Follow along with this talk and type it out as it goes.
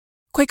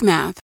Quick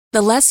math.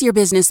 The less your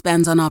business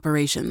spends on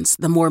operations,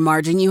 the more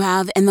margin you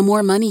have and the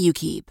more money you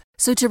keep.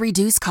 So to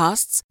reduce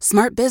costs,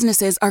 smart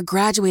businesses are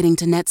graduating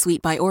to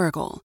NetSuite by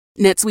Oracle.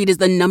 NetSuite is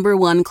the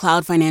 #1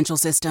 cloud financial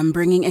system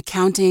bringing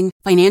accounting,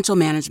 financial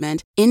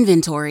management,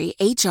 inventory,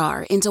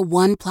 HR into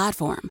one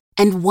platform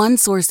and one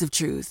source of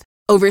truth.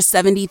 Over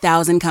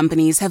 70,000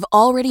 companies have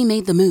already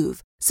made the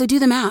move. So do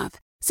the math.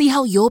 See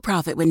how you'll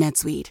profit with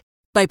NetSuite.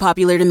 By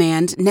popular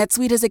demand,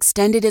 NetSuite has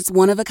extended its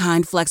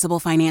one-of-a-kind flexible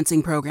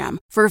financing program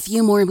for a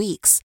few more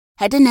weeks.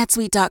 Head to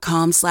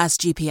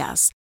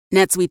netsuite.com/GPS.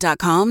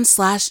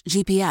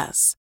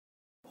 netsuite.com/GPS.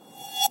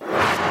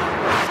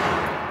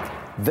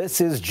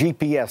 This is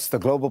GPS, the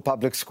Global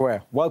Public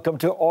Square. Welcome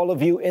to all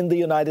of you in the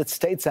United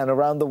States and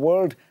around the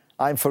world.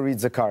 I'm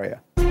Fareed Zakaria.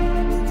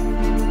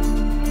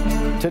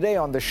 Today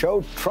on the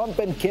show, Trump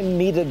and Kim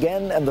meet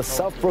again, and the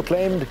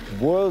self-proclaimed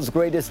world's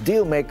greatest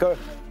deal maker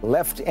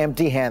left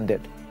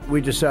empty-handed. We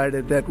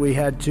decided that we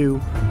had to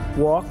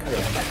walk.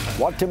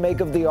 What to make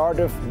of the art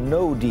of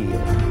no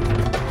deal.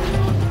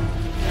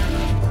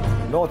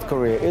 North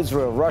Korea,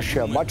 Israel,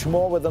 Russia, much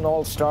more with an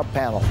all-star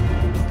panel.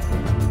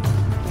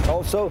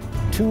 Also,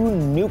 two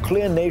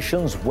nuclear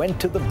nations went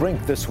to the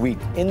brink this week,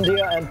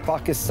 India and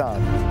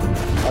Pakistan.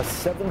 A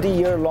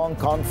 70-year-long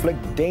conflict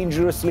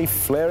dangerously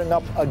flaring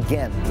up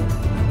again.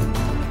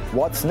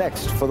 What's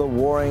next for the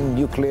warring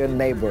nuclear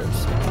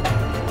neighbors?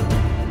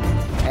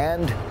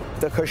 And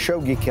the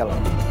Khashoggi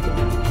killing.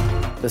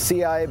 The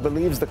CIA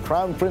believes the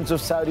Crown Prince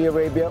of Saudi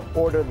Arabia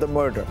ordered the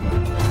murder,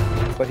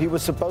 but he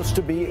was supposed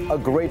to be a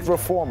great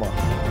reformer.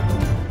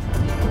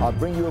 I'll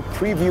bring you a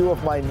preview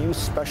of my new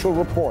special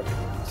report,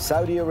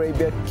 Saudi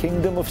Arabia,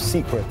 Kingdom of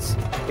Secrets.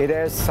 It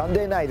airs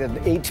Sunday night at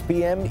 8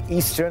 p.m.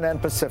 Eastern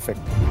and Pacific.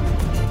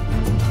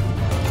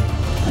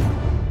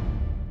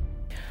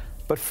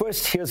 But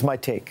first, here's my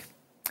take.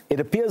 It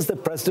appears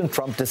that President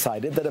Trump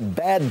decided that a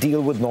bad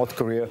deal with North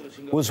Korea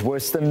was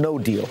worse than no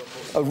deal,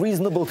 a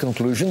reasonable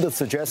conclusion that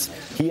suggests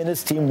he and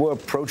his team were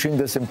approaching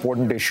this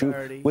important issue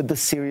with the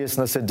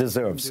seriousness it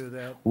deserves.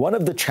 One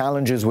of the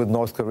challenges with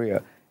North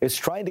Korea is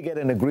trying to get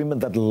an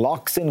agreement that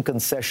locks in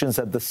concessions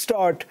at the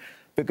start,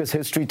 because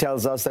history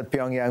tells us that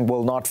Pyongyang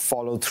will not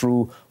follow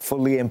through,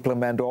 fully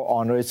implement, or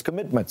honor its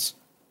commitments.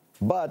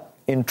 But,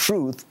 in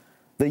truth,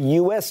 the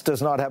U.S.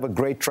 does not have a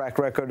great track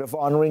record of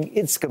honoring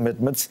its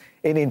commitments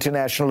in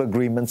international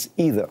agreements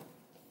either.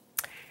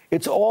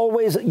 It's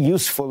always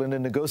useful in a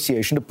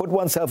negotiation to put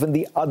oneself in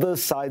the other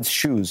side's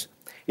shoes.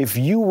 If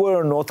you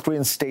were a North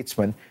Korean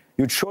statesman,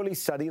 you'd surely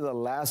study the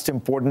last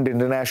important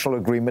international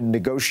agreement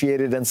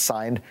negotiated and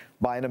signed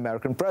by an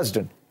American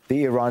president,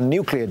 the Iran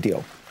nuclear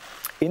deal.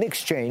 In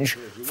exchange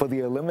for the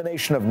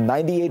elimination of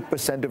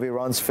 98% of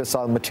Iran's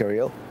fissile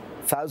material,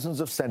 thousands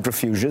of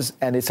centrifuges,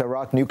 and its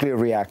Iraq nuclear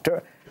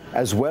reactor,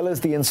 as well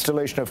as the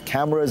installation of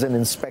cameras and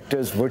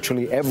inspectors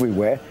virtually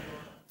everywhere,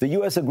 the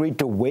U.S. agreed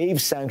to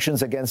waive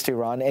sanctions against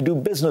Iran and do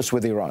business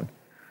with Iran.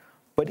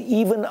 But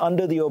even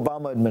under the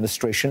Obama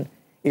administration,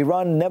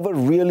 Iran never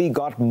really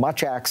got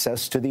much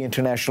access to the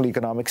international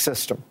economic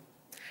system.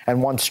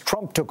 And once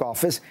Trump took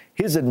office,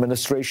 his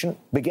administration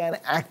began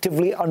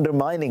actively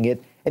undermining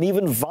it and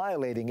even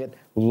violating it,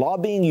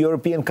 lobbying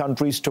European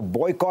countries to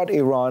boycott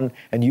Iran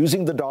and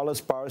using the dollar's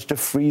powers to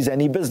freeze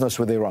any business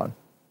with Iran.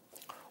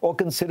 Or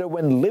consider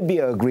when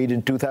Libya agreed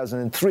in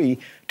 2003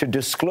 to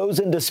disclose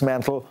and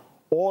dismantle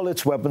all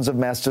its weapons of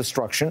mass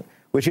destruction,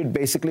 which it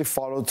basically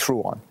followed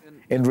through on.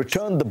 In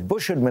return, the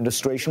Bush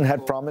administration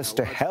had promised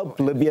to help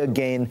Libya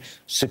gain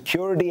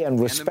security and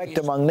respect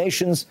among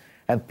nations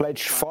and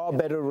pledged far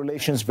better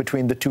relations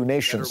between the two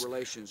nations.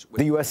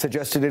 The U.S.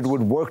 suggested it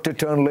would work to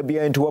turn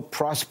Libya into a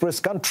prosperous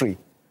country.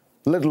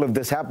 Little of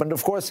this happened,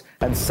 of course,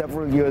 and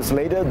several years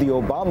later, the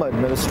Obama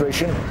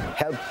administration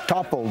helped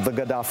topple the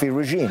Gaddafi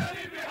regime.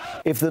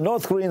 If the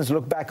North Koreans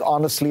look back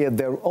honestly at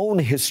their own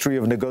history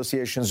of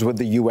negotiations with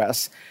the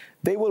U.S.,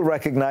 they will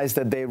recognize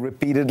that they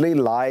repeatedly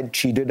lied,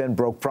 cheated, and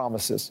broke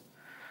promises.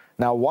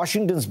 Now,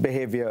 Washington's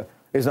behavior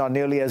is not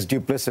nearly as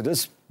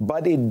duplicitous,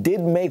 but it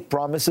did make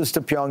promises to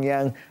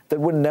Pyongyang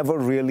that were never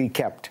really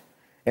kept.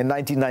 In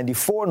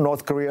 1994,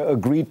 North Korea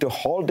agreed to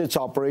halt its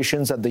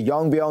operations at the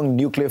Yongbyon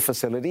nuclear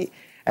facility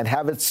and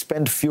have its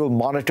spent fuel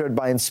monitored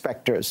by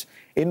inspectors.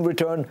 In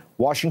return,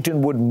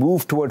 Washington would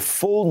move toward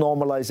full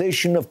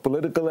normalization of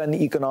political and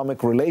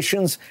economic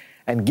relations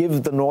and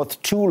give the North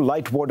 2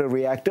 light water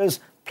reactors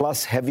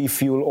plus heavy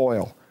fuel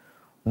oil.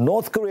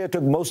 North Korea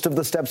took most of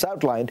the steps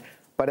outlined,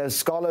 but as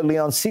scholar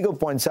Leon Siegel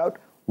points out,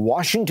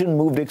 Washington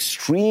moved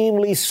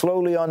extremely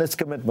slowly on its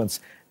commitments,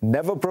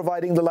 never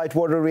providing the light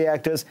water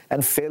reactors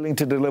and failing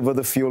to deliver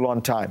the fuel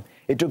on time.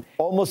 It took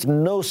almost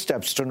no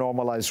steps to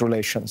normalize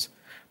relations.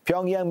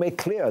 Pyongyang made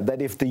clear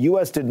that if the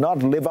U.S. did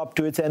not live up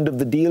to its end of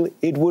the deal,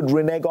 it would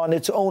renege on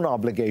its own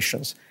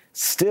obligations.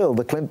 Still,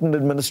 the Clinton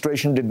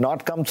administration did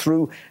not come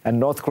through, and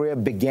North Korea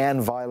began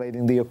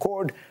violating the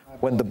accord.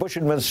 When the Bush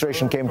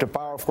administration came to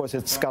power, of course,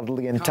 it scuttled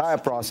the entire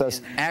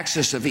process,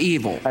 axis of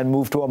evil, and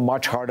moved to a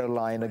much harder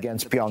line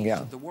against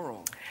Pyongyang.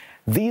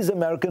 These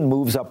American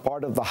moves are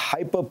part of the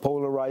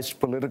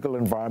hyper-polarized political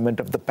environment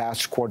of the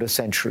past quarter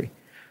century.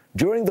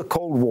 During the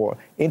Cold War,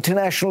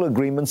 international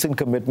agreements and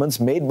commitments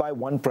made by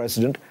one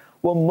president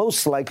were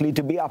most likely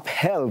to be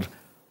upheld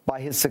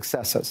by his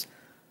successors.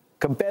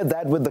 Compare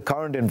that with the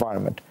current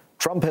environment.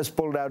 Trump has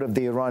pulled out of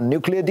the Iran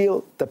nuclear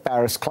deal, the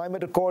Paris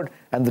Climate Accord,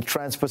 and the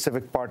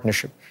Trans-Pacific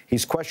Partnership.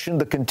 He's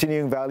questioned the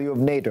continuing value of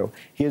NATO.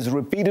 He has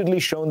repeatedly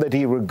shown that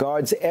he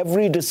regards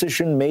every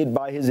decision made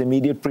by his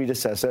immediate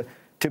predecessor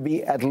to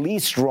be at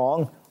least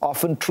wrong,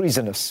 often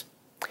treasonous.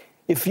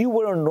 If you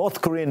were a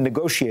North Korean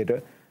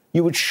negotiator,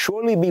 you would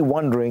surely be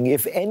wondering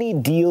if any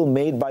deal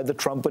made by the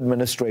Trump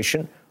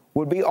administration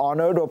would be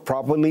honored or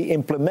properly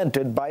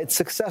implemented by its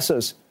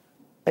successors.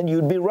 And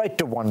you'd be right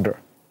to wonder.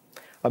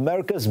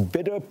 America's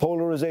bitter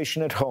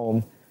polarization at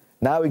home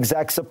now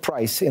exacts a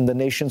price in the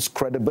nation's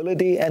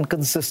credibility and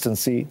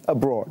consistency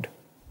abroad.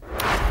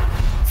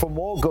 For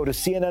more, go to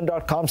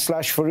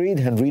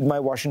cnn.com/Fareed and read my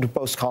Washington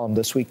Post column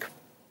this week.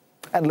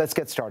 And let's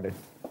get started.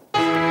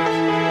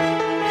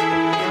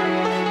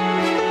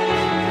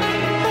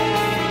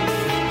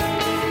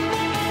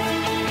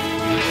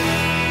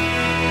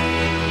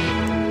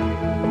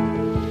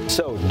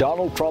 So,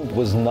 Donald Trump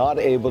was not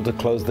able to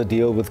close the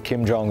deal with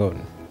Kim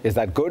Jong-un. Is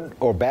that good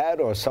or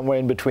bad or somewhere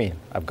in between?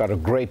 I've got a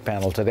great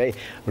panel today.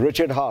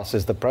 Richard Haass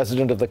is the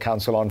president of the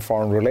Council on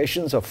Foreign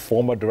Relations, a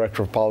former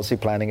director of policy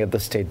planning at the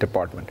State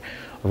Department.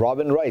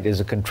 Robin Wright is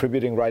a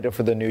contributing writer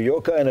for The New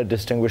Yorker and a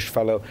distinguished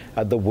fellow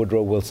at the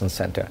Woodrow Wilson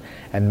Center.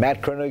 And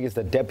Matt Koenig is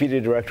the deputy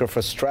director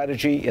for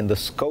strategy in the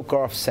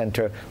Skokov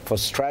Center for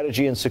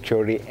Strategy and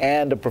Security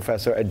and a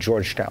professor at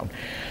Georgetown.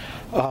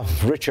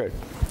 Richard,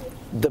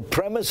 the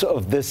premise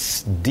of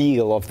this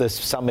deal, of this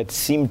summit,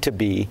 seemed to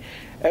be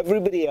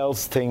everybody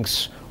else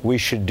thinks we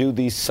should do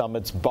these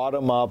summits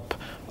bottom up,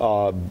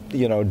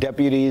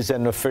 deputies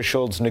and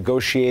officials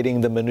negotiating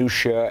the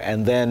minutiae,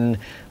 and then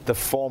the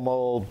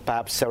formal,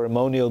 perhaps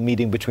ceremonial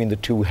meeting between the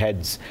two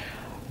heads.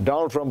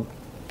 Donald Trump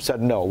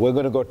said, no, we're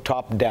going to go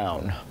top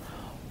down.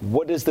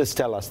 What does this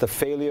tell us? The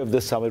failure of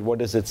this summit, what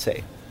does it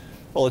say?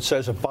 Well, it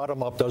says that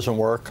bottom-up doesn't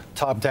work.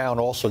 Top-down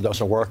also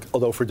doesn't work,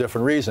 although for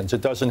different reasons.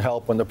 It doesn't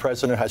help when the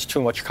president has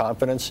too much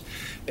confidence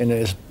in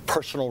his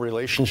personal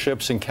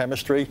relationships and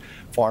chemistry.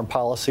 Foreign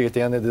policy, at the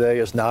end of the day,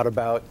 is not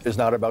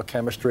about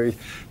chemistry.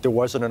 There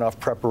wasn't enough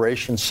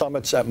preparation.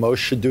 Summits, at most,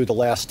 should do the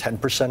last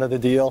 10% of the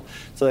deal,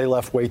 so they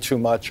left way too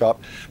much up.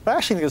 But I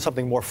actually think there's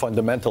something more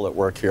fundamental at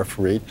work here,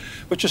 Fareed,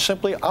 which is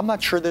simply, I'm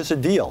not sure there's a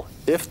deal.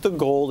 If the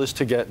goal is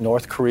to get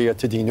North Korea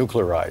to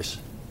denuclearize,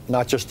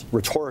 not just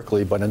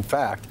rhetorically, but in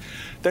fact,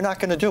 they're not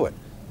going to do it.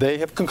 They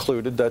have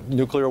concluded that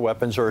nuclear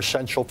weapons are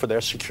essential for their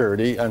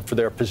security and for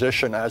their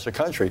position as a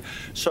country.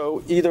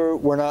 So either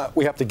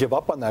we have to give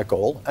up on that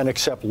goal and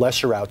accept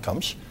lesser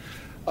outcomes,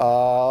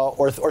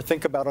 or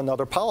think about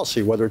another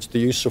policy, whether it's the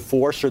use of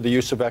force or the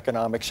use of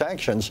economic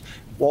sanctions,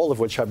 all of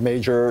which have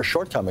major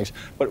shortcomings.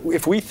 But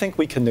if we think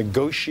we can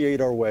negotiate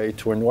our way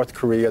to a North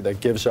Korea that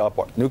gives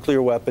up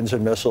nuclear weapons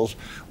and missiles,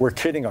 we're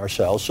kidding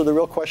ourselves. So the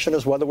real question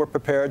is whether we're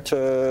prepared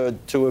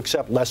to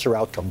accept lesser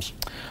outcomes.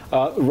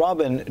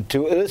 Robin,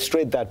 to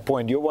illustrate that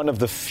point, you're one of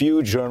the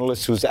few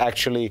journalists who's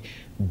actually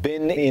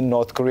been in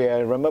North Korea.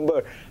 I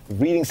remember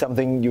reading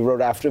something you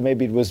wrote after,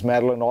 maybe it was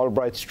Madeleine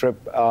Albright's trip,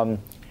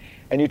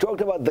 and you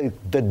talked about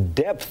the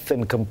depth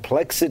and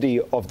complexity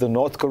of the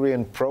North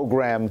Korean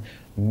program,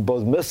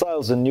 both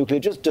missiles and nuclear.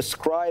 Just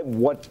describe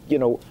what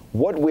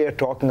we are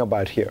talking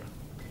about here.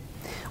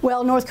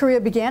 Well, North Korea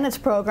began its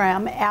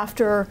program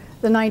after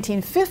the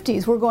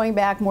 1950s. We're going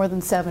back more than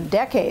 7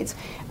 decades.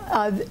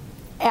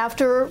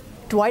 After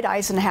Dwight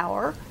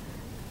Eisenhower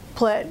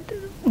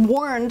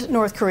warned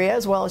North Korea,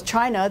 as well as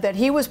China, that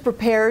he was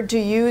prepared to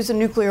use a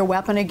nuclear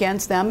weapon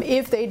against them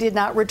if they did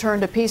not return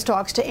to peace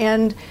talks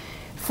to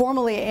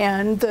formally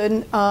end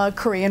the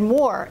Korean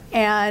War.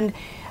 And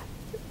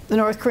the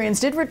North Koreans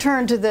did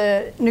return to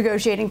the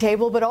negotiating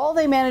table, but all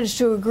they managed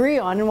to agree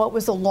on, in what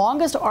was the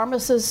longest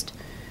armistice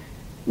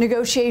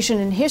negotiation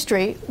in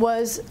history,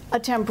 was a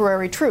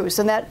temporary truce.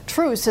 And that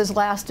truce has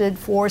lasted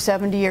for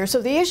 70 years.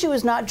 So the issue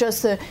is not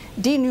just the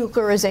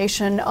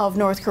denuclearization of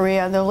North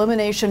Korea and the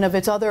elimination of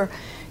its other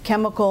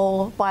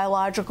chemical,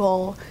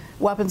 biological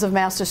weapons of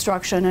mass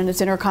destruction and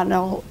its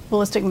intercontinental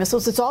ballistic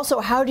missiles. It's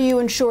also, how do you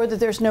ensure that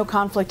there's no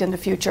conflict in the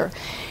future?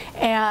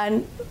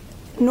 And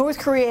North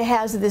Korea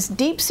has this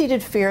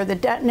deep-seated fear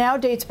that now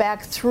dates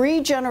back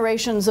 3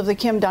 generations of the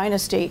Kim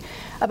dynasty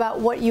about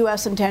what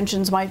U.S.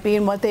 intentions might be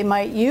and what they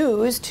might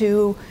use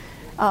to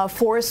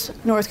force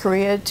North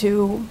Korea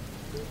to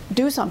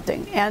do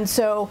something. And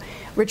so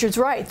Richard's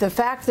right. The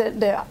fact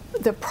that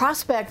the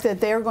prospect that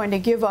they're going to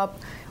give up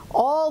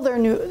all their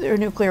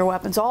nuclear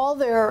weapons, all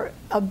their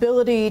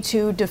ability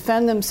to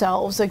defend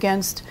themselves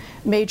against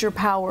major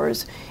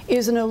powers,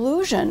 is an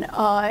illusion.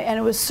 And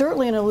it was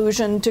certainly an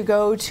illusion to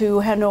go to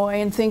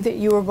Hanoi and think that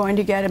you were going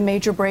to get a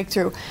major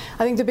breakthrough.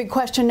 I think the big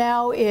question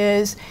now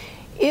is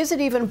it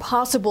even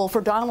possible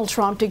for Donald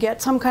Trump to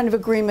get some kind of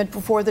agreement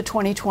before the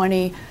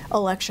 2020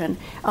 election?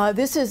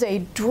 This is a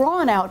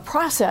drawn-out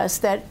process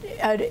that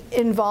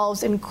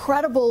involves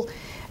incredible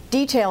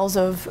details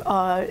of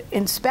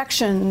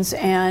inspections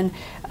and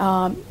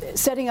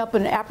setting up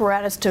an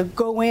apparatus to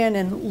go in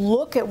and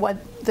look at what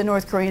the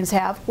North Koreans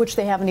have, which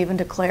they haven't even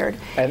declared.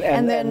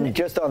 And then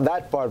just on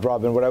that part,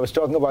 Robin, what I was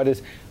talking about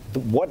is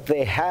what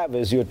they have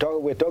is we're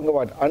talking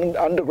about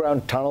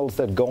underground tunnels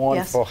that go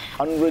on for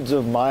hundreds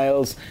of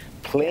miles,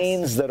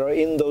 planes that are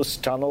in those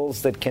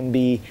tunnels that can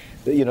be,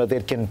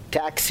 that can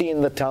taxi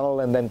in the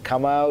tunnel and then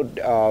come out,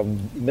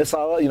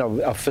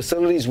 missile,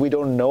 facilities we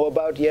don't know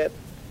about yet.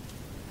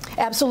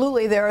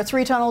 Absolutely. There are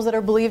 3 tunnels that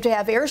are believed to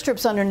have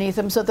airstrips underneath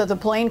them so that the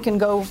plane can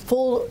go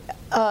full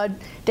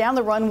down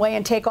the runway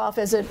and take off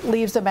as it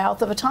leaves the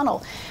mouth of a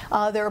tunnel.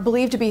 There are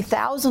believed to be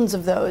thousands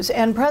of those.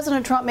 And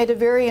President Trump made a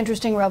very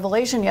interesting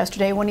revelation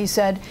yesterday when he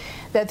said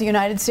that the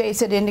United States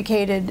had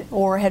indicated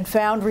or had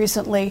found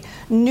recently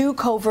new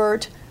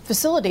covert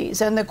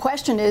facilities. And the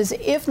question is,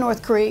 if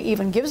North Korea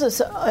even gives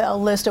us a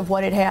list of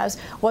what it has,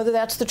 whether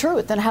that's the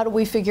truth, then how do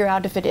we figure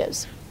out if it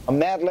is?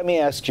 Matt, let me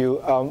ask you,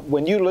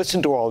 when you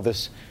listen to all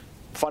this,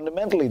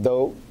 fundamentally,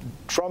 though,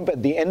 Trump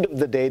at the end of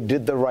the day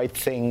did the right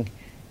thing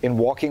in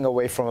walking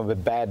away from a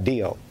bad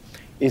deal.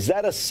 Is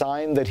that a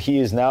sign that he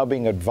is now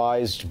being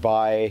advised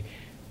by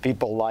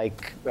people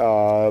like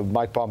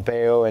Mike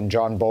Pompeo and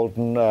John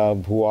Bolton,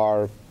 who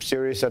are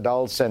serious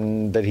adults,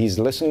 and that he's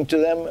listening to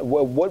them?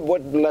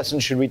 What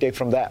lessons should we take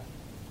from that?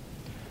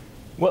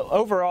 Well,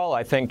 overall,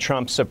 I think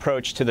Trump's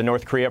approach to the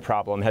North Korea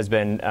problem has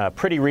been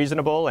pretty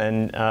reasonable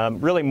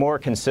and really more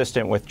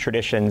consistent with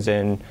traditions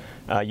in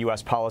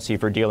U.S. policy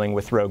for dealing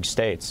with rogue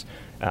states.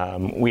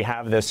 We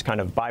have this kind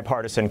of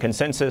bipartisan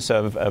consensus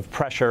of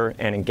pressure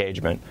and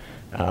engagement.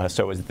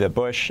 So is the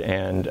Bush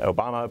and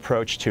Obama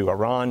approach to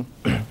Iran,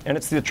 and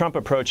it's the Trump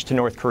approach to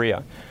North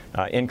Korea,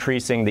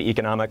 increasing the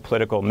economic,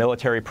 political,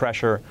 military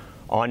pressure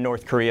on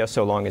North Korea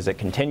so long as it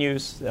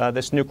continues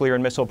this nuclear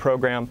and missile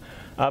program,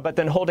 but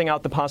then holding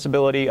out the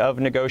possibility of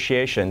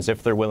negotiations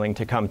if they're willing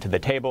to come to the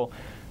table.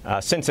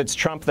 Since it's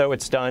Trump, though,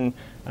 it's done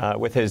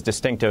with his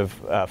distinctive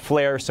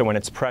flair. So when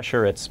it's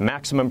pressure, it's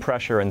maximum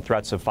pressure and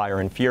threats of fire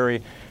and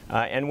fury.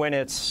 And when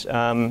it's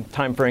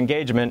time for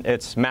engagement,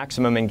 it's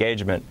maximum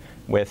engagement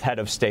with head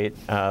of state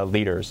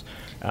leaders.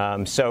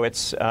 So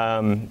it's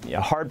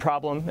a hard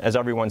problem, as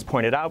everyone's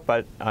pointed out,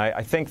 but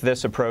I think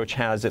this approach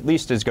has at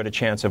least as good a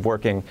chance of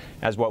working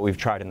as what we've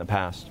tried in the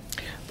past.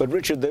 But,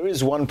 Richard, there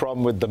is one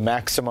problem with the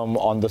maximum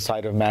on the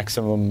side of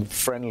maximum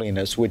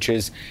friendliness, which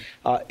is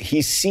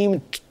he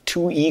seemed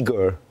too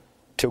eager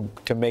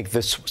to make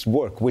this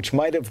work, which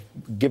might have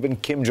given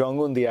Kim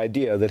Jong-un the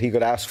idea that he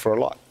could ask for a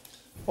lot.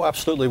 Well,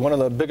 absolutely. One of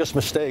the biggest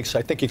mistakes,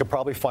 I think you could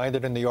probably find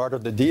it in the art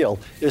of the deal,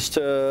 is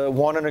to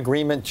want an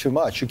agreement too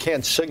much. You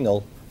can't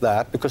signal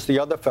that because the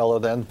other fellow,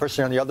 then, the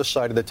person on the other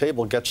side of the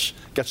table gets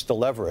the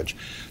leverage.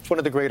 It's one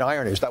of the great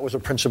ironies. That was a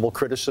principal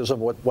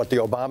criticism of what the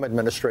Obama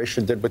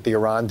administration did with the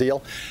Iran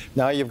deal.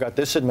 Now you've got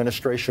this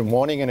administration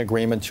wanting an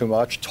agreement too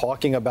much,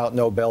 talking about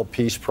Nobel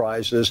Peace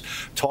Prizes,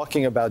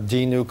 talking about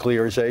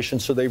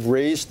denuclearization. So they've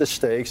raised the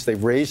stakes,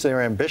 they've raised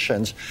their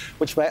ambitions,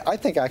 which I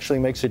think actually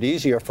makes it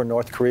easier for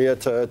North Korea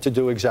to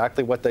do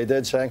exactly what they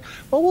did, saying,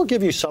 well, we'll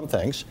give you some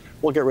things.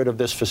 We'll get rid of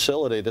this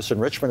facility, this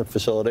enrichment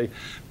facility,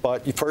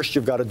 but first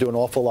you've got to do an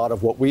awful lot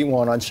of what we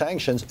want on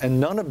sanctions, and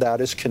none of that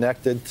is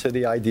connected to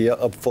the idea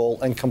of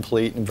full and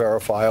complete and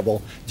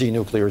verifiable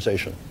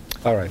denuclearization.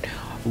 All right.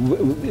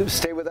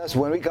 Stay with us.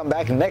 When we come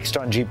back next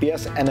on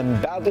GPS, an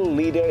embattled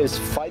leader is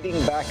fighting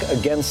back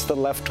against the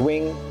left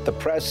wing, the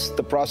press,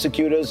 the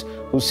prosecutors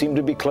who seem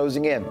to be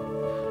closing in.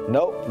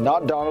 No,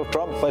 not Donald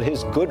Trump, but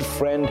his good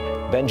friend,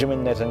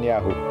 Benjamin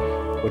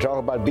Netanyahu. We'll talk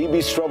about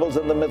Bibi's troubles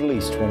in the Middle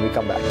East when we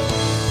come back.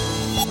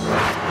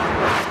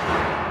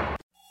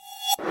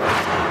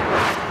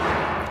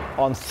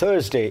 On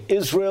Thursday,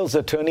 Israel's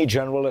Attorney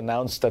General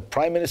announced that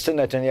Prime Minister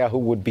Netanyahu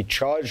would be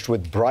charged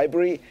with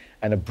bribery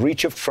and a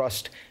breach of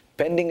trust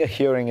pending a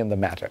hearing in the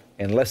matter.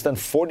 In less than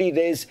 40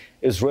 days,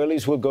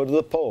 Israelis will go to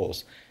the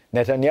polls.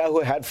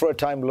 Netanyahu had for a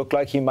time looked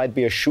like he might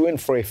be a shoo-in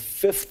for a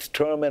 5th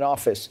term in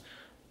office.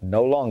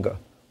 No longer.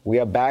 We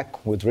are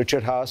back with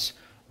Richard Haas,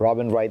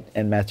 Robin Wright,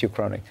 and Matthew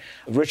Croning.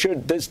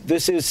 Richard,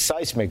 this is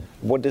seismic.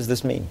 What does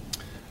this mean?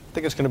 I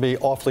think it's going to be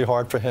awfully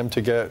hard for him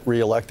to get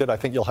reelected. I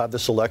think you'll have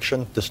this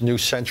election. This new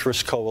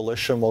centrist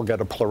coalition will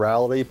get a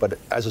plurality, but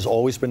as has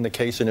always been the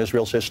case in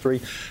Israel's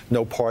history,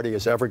 no party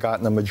has ever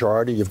gotten a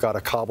majority. You've got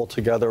to cobble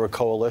together a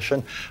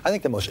coalition. I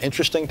think the most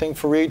interesting thing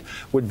for Reid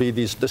would be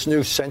this new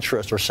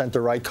centrist or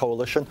center-right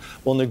coalition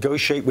will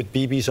negotiate with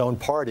Bibi's own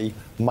party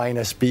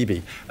minus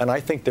Bibi. And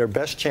I think their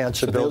best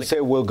chance of building... They'll say,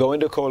 we'll go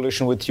into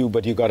coalition with you,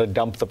 but you got to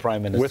dump the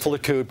prime minister. With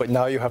Likud, but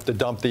now you have to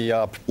dump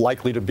the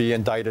likely to be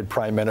indicted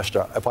prime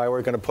minister. If I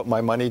were going to put my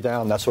money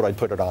down, that's what I'd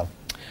put it on.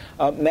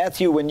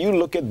 Matthew, when you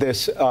look at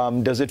this,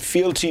 does it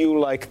feel to you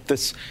like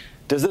this?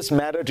 Does this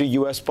matter to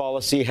U.S.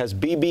 policy? Has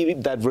Bibi,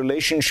 that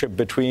relationship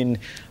between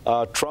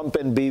Trump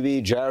and Bibi,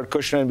 Jared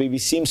Kushner and Bibi,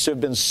 seems to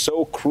have been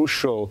so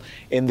crucial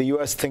in the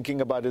U.S. thinking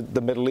about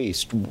the Middle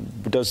East?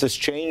 Does this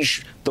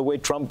change the way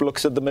Trump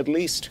looks at the Middle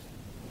East?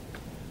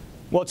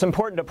 Well, it's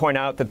important to point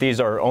out that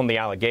these are only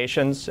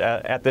allegations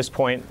at this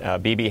point.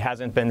 Bibi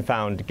hasn't been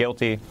found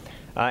guilty.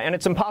 And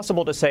it's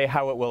impossible to say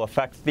how it will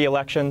affect the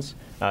elections.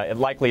 It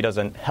likely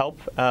doesn't help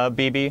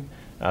Bibi.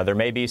 There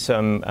may be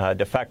some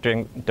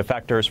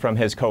defectors from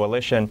his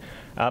coalition,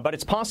 but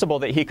it's possible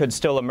that he could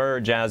still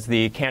emerge as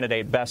the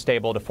candidate best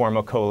able to form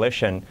a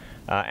coalition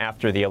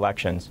after the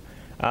elections.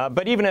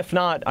 But even if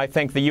not, I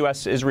think the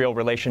U.S.-Israel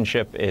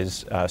relationship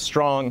is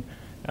strong.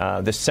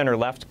 The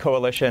center-left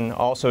coalition,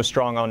 also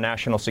strong on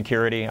national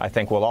security, I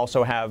think will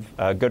also have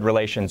good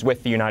relations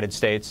with the United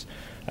States.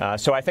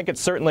 So I think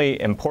it's certainly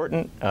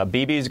important.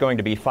 Bibi is going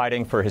to be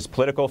fighting for his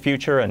political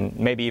future and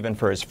maybe even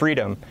for his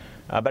freedom.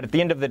 But at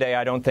the end of the day,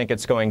 I don't think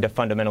it's going to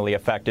fundamentally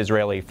affect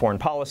Israeli foreign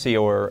policy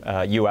or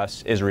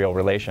U.S.-Israel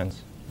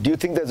relations. Do you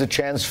think there's a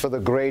chance for the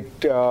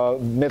great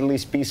Middle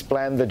East peace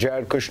plan that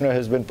Jared Kushner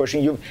has been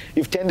pushing?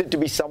 You've tended to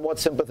be somewhat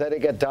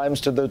sympathetic at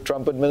times to the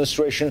Trump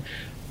administration,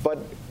 but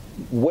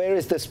where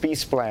is this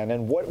peace plan,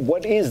 and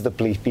what is the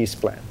peace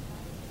plan?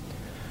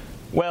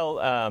 Well,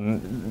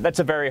 that's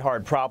a very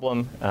hard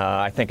problem.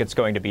 I think it's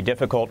going to be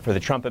difficult for the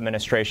Trump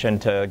administration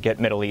to get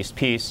Middle East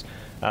peace,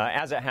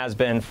 as it has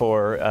been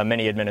for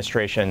many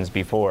administrations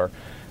before.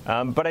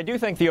 But I do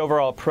think the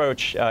overall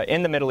approach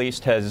in the Middle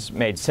East has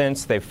made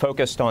sense. They've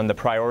focused on the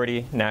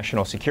priority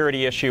national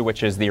security issue,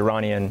 which is the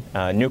Iranian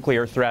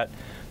nuclear threat.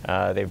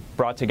 They've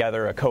brought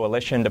together a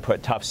coalition to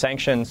put tough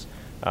sanctions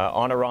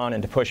on Iran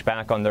and to push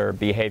back on their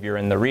behavior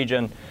in the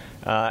region.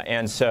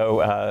 And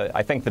so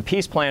I think the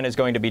peace plan is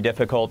going to be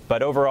difficult,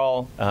 but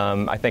overall,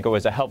 I think it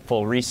was a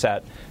helpful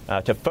reset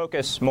to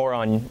focus more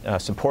on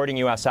supporting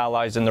U.S.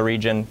 allies in the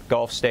region,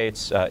 Gulf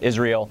states,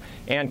 Israel,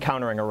 and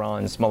countering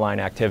Iran's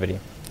malign activity.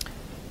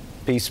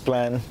 Peace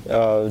plan,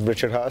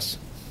 Richard Haas?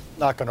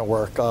 Not going to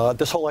work.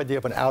 This whole idea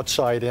of an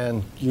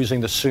outside-in, using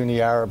the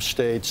Sunni Arab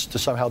states to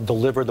somehow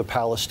deliver the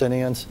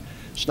Palestinians,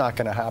 it's not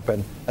going to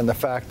happen. And the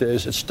fact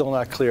is, it's still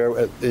not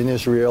clear in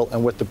Israel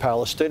and with the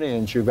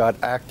Palestinians, you've got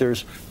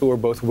actors who are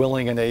both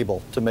willing and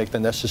able to make the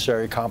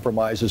necessary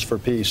compromises for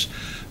peace.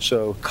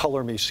 So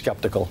color me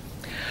skeptical.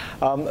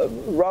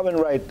 Robin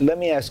Wright, let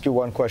me ask you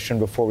one question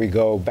before we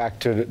go back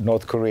to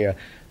North Korea.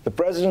 The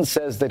president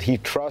says that he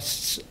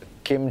trusts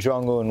Kim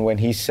Jong-un when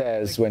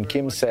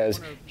Kim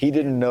says he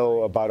didn't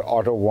know about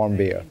Otto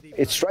Warmbier.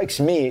 It strikes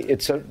me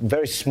it's a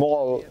very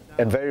small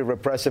and very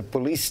repressive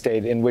police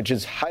state in which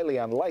it's highly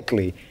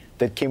unlikely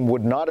that Kim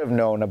would not have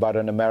known about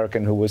an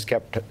American who was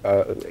kept,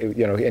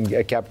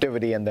 in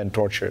captivity and then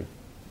tortured.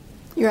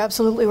 You're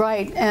absolutely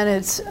right, and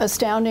it's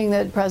astounding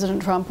that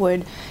President Trump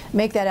would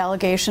make that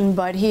allegation,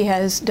 but he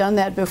has done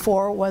that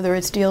before, whether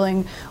it's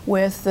dealing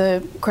with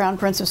the Crown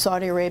Prince of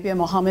Saudi Arabia,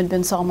 Mohammed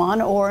bin Salman,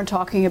 or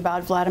talking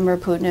about Vladimir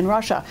Putin in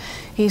Russia.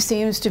 He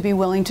seems to be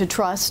willing to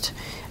trust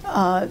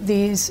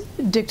these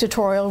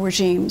dictatorial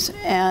regimes,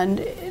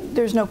 and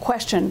there's no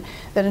question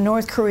that in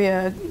North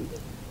Korea,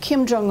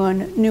 Kim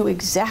Jong-un knew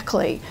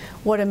exactly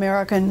what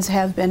Americans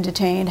have been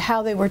detained,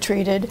 how they were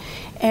treated,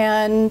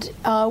 and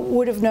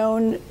would have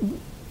known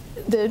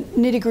the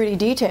nitty-gritty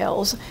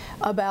details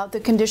about the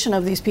condition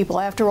of these people.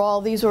 After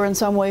all, these were in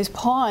some ways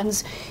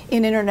pawns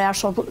in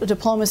international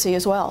diplomacy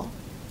as well.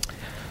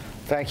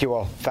 Thank you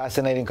all.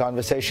 Fascinating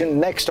conversation.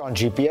 Next on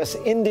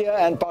GPS, India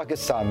and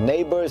Pakistan,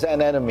 neighbors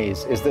and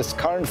enemies. Is this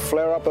current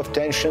flare-up of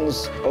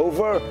tensions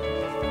over,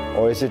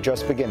 or is it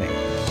just beginning?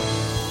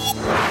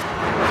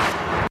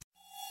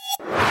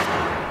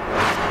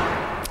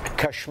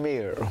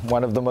 Kashmir,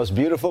 one of the most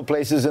beautiful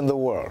places in the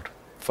world.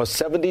 For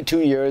 72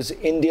 years,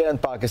 India and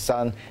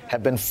Pakistan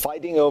have been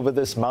fighting over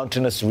this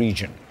mountainous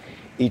region.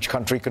 Each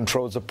country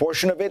controls a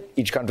portion of it.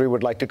 Each country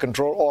would like to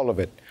control all of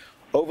it.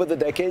 Over the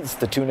decades,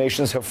 the two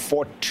nations have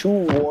fought 2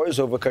 wars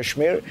over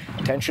Kashmir.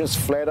 Tensions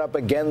flared up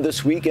again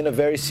this week in a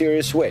very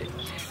serious way.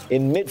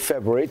 In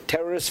mid-February,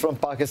 terrorists from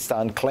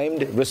Pakistan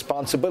claimed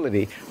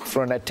responsibility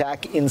for an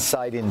attack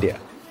inside India.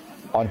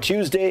 On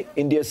Tuesday,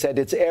 India said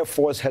its Air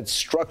Force had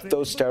struck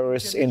those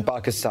terrorists in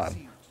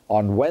Pakistan.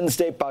 On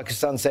Wednesday,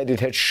 Pakistan said it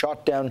had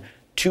shot down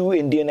 2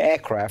 Indian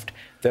aircraft,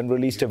 then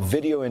released a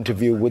video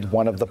interview with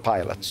one of the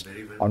pilots.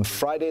 On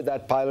Friday,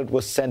 that pilot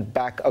was sent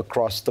back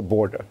across the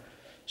border.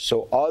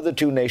 So are the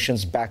two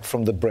nations back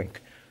from the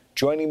brink?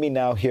 Joining me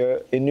now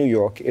here in New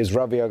York is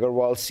Ravi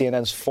Agarwal,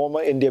 CNN's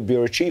former India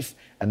bureau chief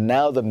and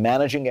now the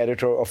managing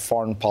editor of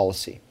Foreign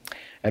Policy.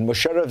 And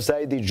Musharraf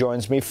Zaidi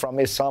joins me from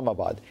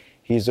Islamabad.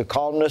 He's a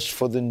columnist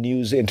for the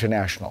News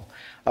International.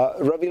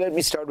 Ravi, let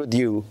me start with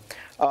you.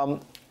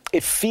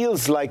 It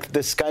feels like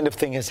this kind of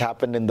thing has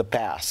happened in the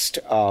past.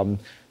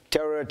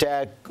 Terror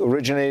attack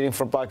originating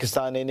from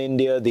Pakistan in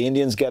India. The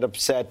Indians get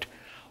upset.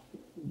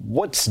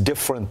 What's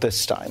different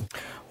this time?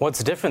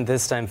 What's different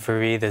this time,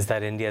 Fareed, is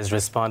that India has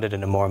responded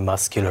in a more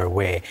muscular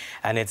way.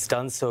 And it's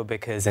done so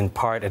because, in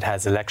part, it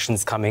has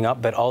elections coming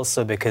up, but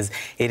also because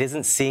it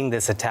isn't seeing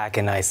this attack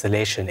in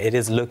isolation. It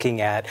is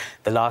looking at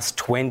the last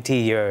 20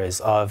 years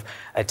of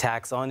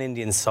attacks on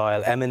Indian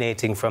soil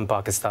emanating from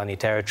Pakistani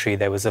territory.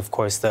 There was, of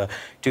course, the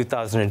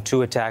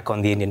 2002 attack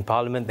on the Indian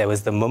Parliament. There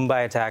was the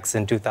Mumbai attacks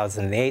in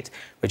 2008,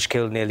 which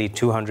killed nearly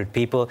 200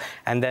 people,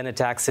 and then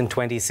attacks in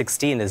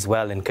 2016 as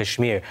well in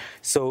Kashmir.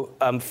 So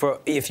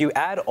if you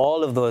add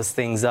all of those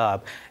things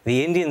up,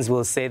 the Indians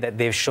will say that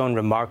they've shown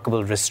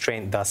remarkable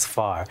restraint thus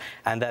far,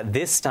 and that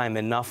this time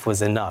enough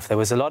was enough. There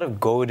was a lot of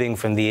goading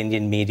from the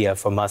Indian media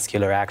for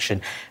muscular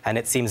action, and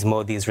it seems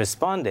Modi's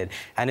responded.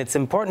 And it's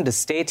important to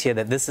state here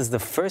that this is the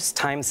first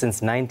time since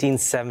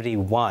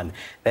 1971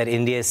 that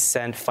India has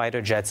sent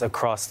fighter jets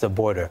across the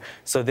border.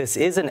 So this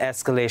is an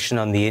escalation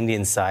on the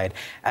Indian side.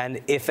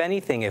 And if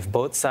anything, if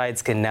both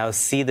sides can now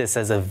see this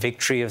as a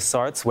victory of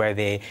sorts, where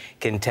they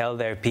can tell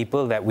their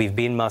people that we've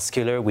been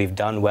muscular, we've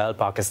done well,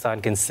 Pakistan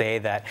can say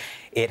that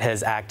it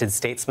has acted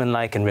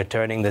statesmanlike in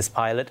returning this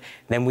pilot,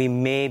 then we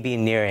may be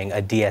nearing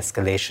a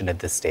de-escalation at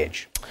this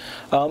stage.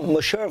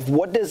 Musharraf,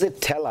 what does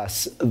it tell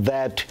us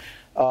that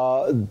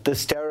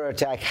this terror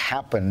attack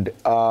happened,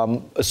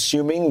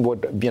 assuming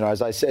what,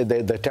 as I said,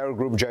 the terror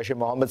group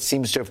Jaish-e-Mohammed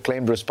seems to have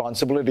claimed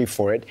responsibility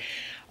for it.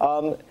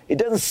 It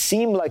doesn't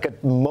seem like a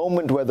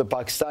moment where the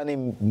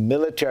Pakistani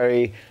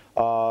military,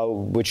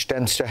 which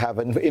tends to have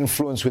an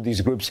influence with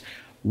these groups,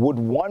 would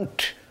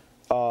want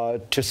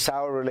to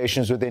sour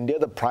relations with India.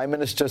 The Prime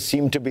Minister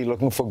seemed to be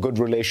looking for good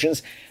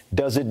relations.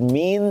 Does it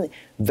mean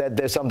that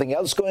there's something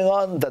else going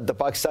on, that the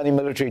Pakistani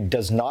military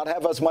does not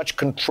have as much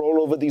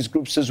control over these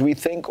groups as we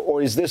think,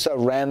 or is this a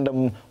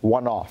random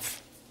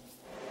one-off?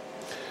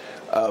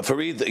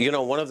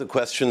 Fareed, one of the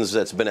questions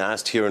that's been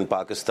asked here in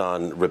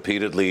Pakistan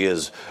repeatedly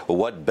is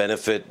what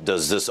benefit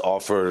does this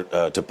offer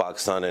to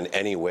Pakistan in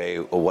any way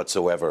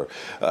whatsoever?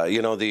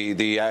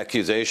 The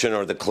accusation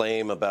or the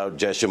claim about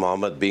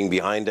Jaish-e-Mohammed being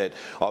behind it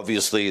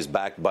obviously is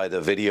backed by the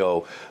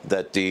video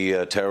that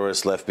the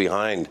terrorists left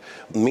behind.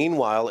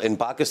 Meanwhile, in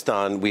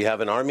Pakistan, we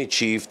have an army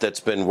chief that's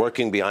been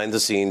working behind the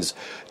scenes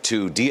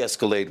to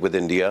de-escalate with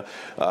India.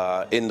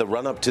 In the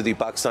run-up to the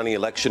Pakistani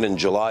election in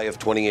July of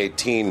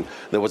 2018,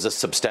 there was a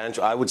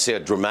substantial, I would say, a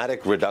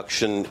dramatic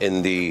reduction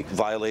in the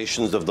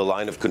violations of the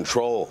line of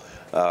control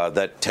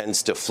that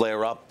tends to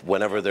flare up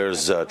whenever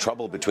there's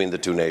trouble between the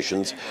two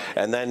nations.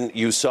 And then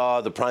you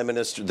saw the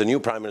new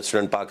Prime Minister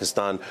in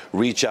Pakistan,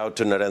 reach out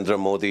to Narendra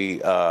Modi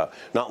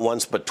not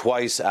once but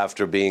twice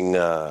after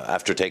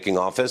taking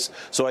office.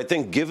 So I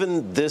think,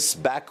 given this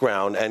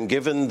background and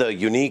given the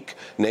unique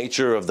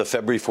nature of the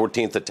February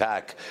 14th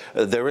attack,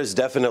 there is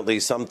definitely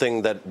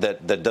something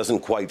that doesn't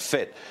quite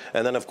fit.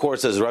 And then, of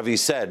course, as Ravi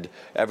said,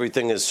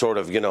 everything is sort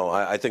of,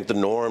 I think the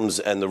norms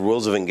and the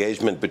rules of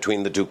engagement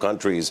between the two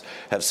countries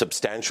have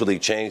substantially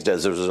changed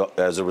as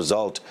a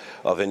result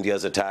of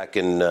India's attack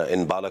in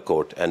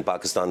Balakot and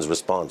Pakistan's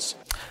response.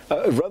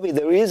 Ravi,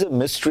 there is a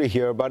mystery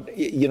here, but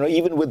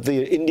even with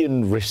the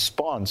Indian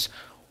response,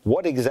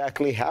 what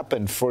exactly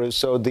happened?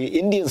 So the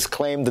Indians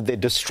claim that they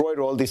destroyed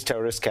all these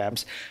terrorist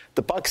camps.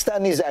 The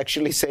Pakistanis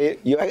actually say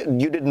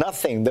you did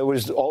nothing. There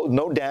was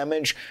no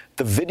damage.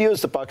 The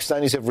videos the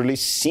Pakistanis have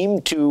released seem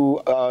to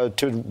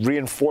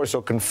reinforce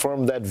or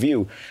confirm that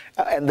view.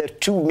 And the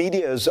two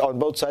medias on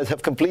both sides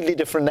have completely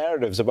different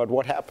narratives about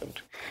what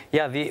happened.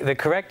 Yeah, the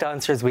correct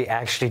answer is we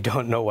actually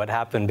don't know what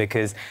happened,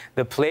 because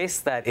the place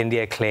that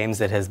India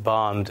claims it has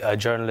bombed,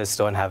 journalists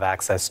don't have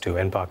access to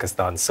in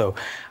Pakistan. So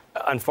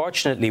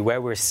unfortunately,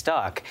 where we're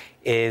stuck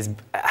is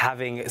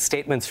having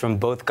statements from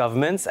both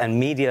governments and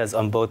medias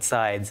on both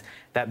sides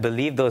that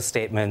believe those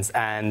statements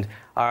and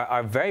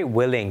are very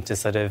willing to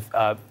sort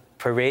of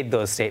parade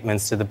those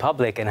statements to the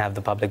public and have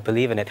the public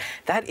believe in it.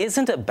 That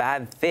isn't a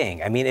bad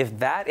thing. I mean, if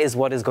that is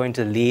what is going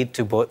to lead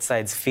to both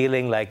sides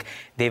feeling like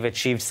they've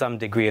achieved some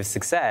degree of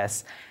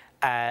success,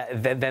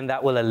 then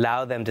that will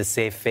allow them to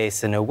save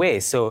face in a way.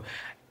 So,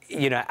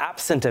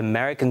 absent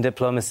American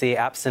diplomacy,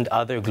 absent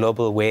other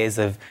global ways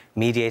of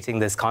mediating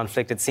this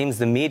conflict, it seems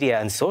the media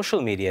and social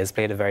media has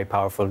played a very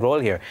powerful role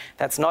here.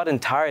 That's not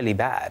entirely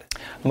bad.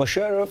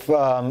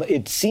 Musharraf,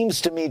 it seems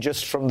to me,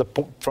 just from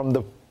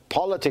the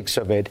politics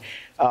of it,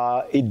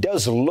 it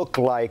does look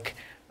like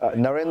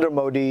Narendra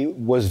Modi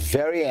was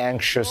very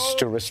anxious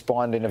to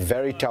respond in a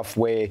very tough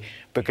way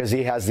because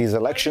he has these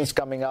elections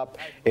coming up.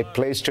 It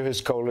plays to his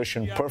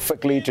coalition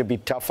perfectly to be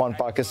tough on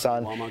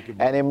Pakistan.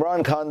 And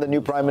Imran Khan, the new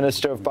Prime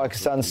Minister of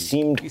Pakistan,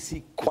 seemed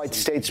quite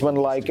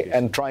statesmanlike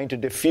and trying to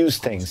diffuse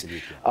things.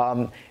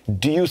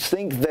 Do you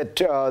think that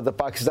the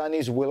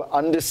Pakistanis will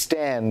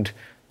understand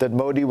that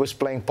Modi was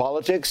playing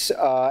politics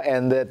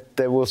and that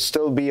there will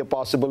still be a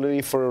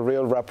possibility for a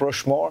real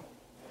rapprochement?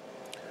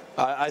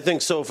 I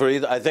think so,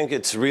 Fareed. I think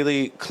it's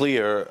really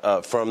clear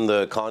from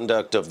the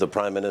conduct of the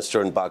Prime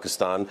Minister in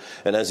Pakistan,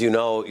 and as you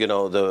know,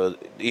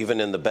 even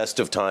in the best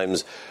of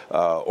times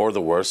or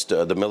the worst,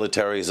 the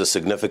military is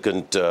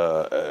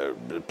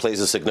plays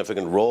a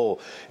significant role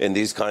in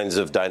these kinds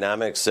of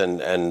dynamics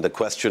and the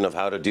question of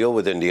how to deal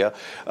with India.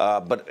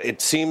 But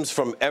it seems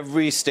from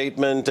every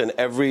statement and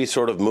every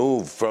sort of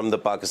move from the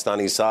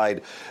Pakistani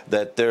side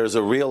that there's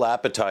a real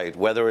appetite,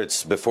 whether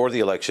it's before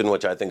the election,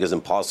 which I think is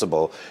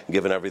impossible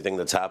given everything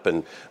that's happened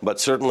happen. But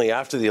certainly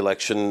after the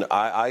election,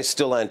 I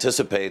still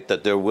anticipate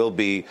that there will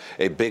be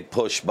a big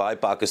push by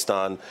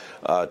Pakistan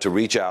to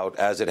reach out,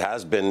 as it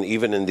has been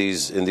even in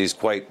these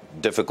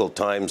quite difficult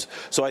times.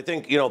 So I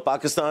think,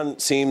 Pakistan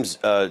seems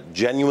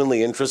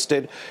genuinely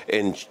interested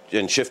in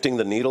shifting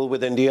the needle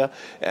with India,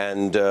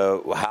 and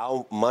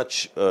how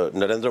much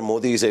Narendra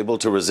Modi is able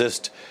to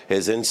resist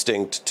his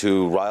instinct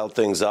to rile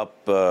things up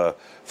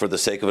for the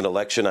sake of an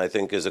election, I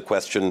think, is a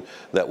question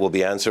that will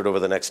be answered over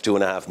the next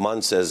 2.5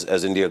 months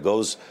as India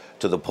goes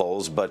to the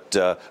polls. But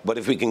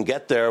if we can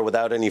get there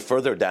without any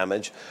further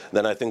damage,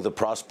 then I think the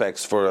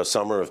prospects for a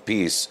summer of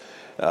peace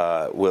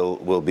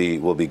will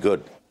be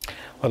good.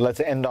 Well,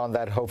 let's end on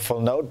that hopeful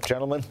note.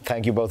 Gentlemen,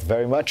 thank you both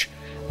very much.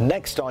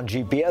 Next on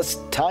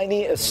GPS,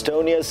 tiny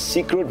Estonia's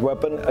secret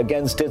weapon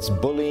against its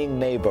bullying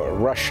neighbor,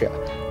 Russia.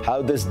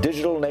 How this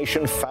digital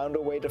nation found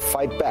a way to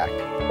fight back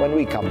when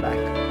we come back.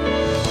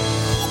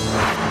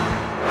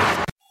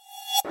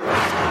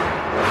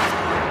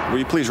 Will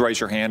you please raise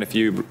your hand if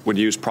you would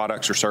use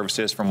products or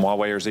services from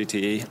Huawei or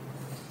ZTE?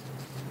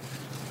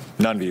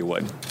 None of you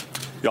would.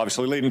 You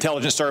obviously lead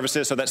intelligence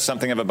services, so that's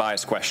something of a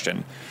biased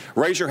question.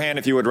 Raise your hand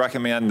if you would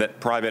recommend that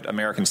private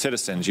American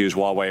citizens use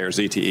Huawei or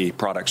ZTE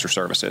products or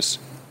services.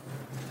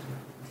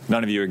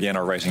 None of you, again,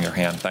 are raising your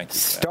hand. Thank you.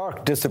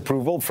 Stark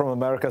disapproval from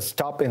America's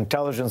top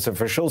intelligence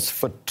officials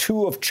for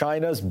two of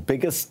China's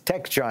biggest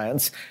tech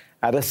giants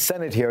at a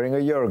Senate hearing a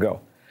year ago.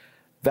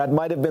 That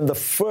might have been the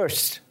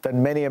first that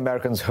many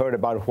Americans heard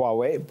about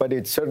Huawei, but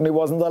it certainly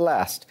wasn't the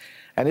last.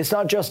 And it's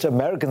not just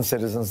American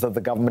citizens that the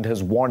government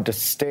has warned to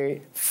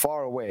stay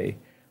far away.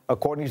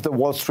 According to the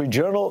Wall Street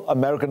Journal,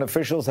 American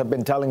officials have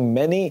been telling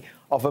many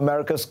of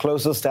America's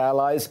closest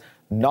allies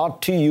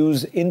not to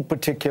use, in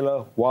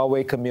particular,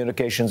 Huawei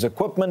communications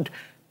equipment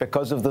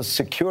because of the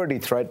security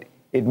threat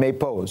it may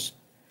pose.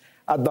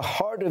 At the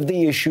heart of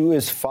the issue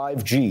is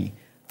 5G,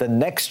 the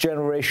next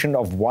generation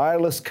of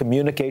wireless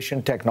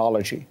communication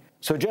technology.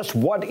 So just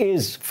what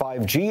is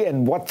 5G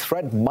and what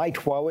threat might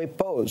Huawei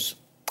pose?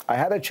 I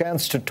had a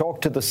chance to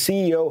talk to the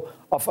CEO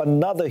of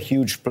another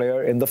huge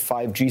player in the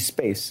 5G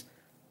space,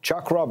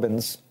 Chuck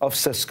Robbins of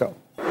Cisco.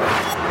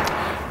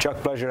 Chuck,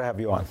 pleasure to have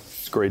you on.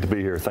 It's great to be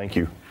here. Thank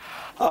you.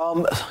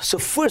 So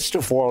first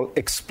of all,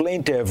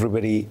 explain to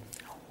everybody,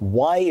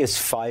 why is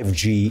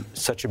 5G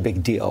such a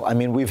big deal? I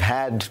mean, we've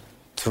had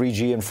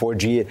 3G and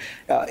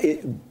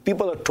 4G.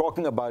 People are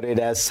talking about it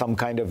as some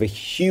kind of a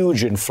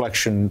huge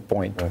inflection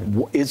point. Right.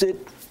 Is it?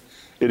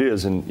 It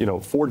is. And,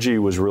 4G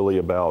was really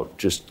about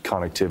just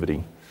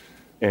connectivity.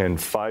 And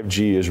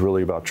 5G is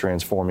really about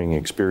transforming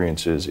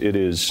experiences. It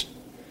is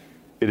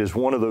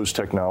one of those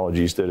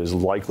technologies that is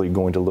likely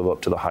going to live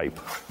up to the hype,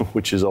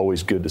 which is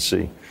always good to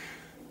see.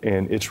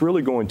 And it's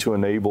really going to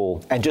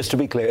enable... And just to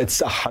be clear,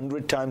 it's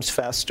 100 times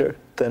faster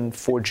than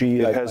 4G?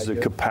 It has the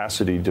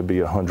capacity to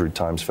be 100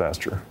 times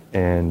faster.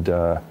 And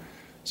the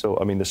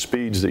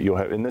speeds that you'll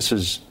have... And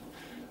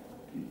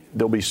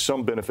there'll be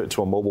some benefit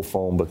to a mobile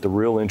phone, but the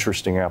real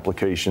interesting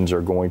applications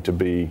are going to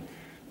be,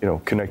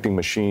 connecting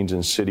machines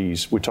in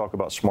cities. We talk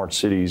about smart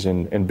cities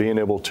and being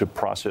able to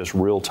process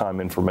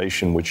real-time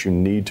information, which you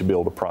need to be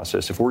able to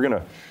process. If we're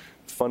going to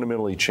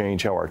fundamentally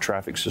change how our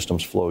traffic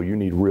systems flow, you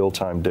need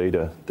real-time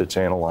data that's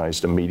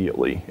analyzed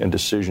immediately and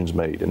decisions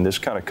made. And this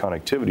kind of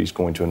connectivity is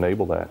going to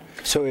enable that.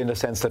 So in a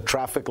sense, the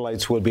traffic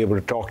lights will be able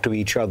to talk to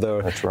each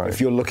other. That's right.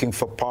 If you're looking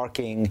for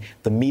parking,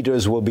 the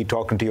meters will be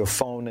talking to your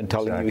phone and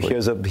telling you,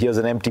 here's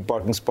an empty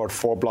parking spot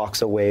 4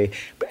 blocks away.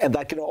 And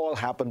that can all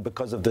happen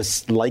because of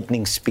this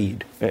lightning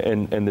speed.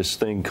 And this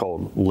thing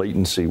called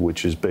latency,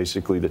 which is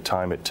basically the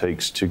time it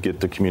takes to get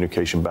the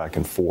communication back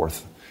and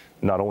forth.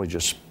 Not only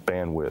just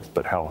bandwidth,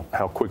 but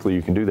how quickly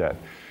you can do that.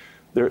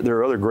 There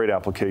are other great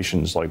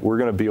applications, like we're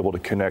going to be able to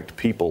connect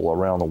people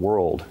around the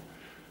world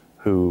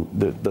who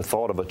the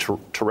thought of a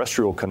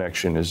terrestrial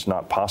connection is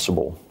not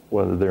possible,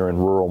 whether they're in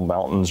rural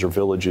mountains or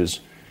villages.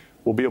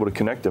 We'll be able to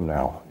connect them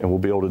now, and we'll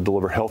be able to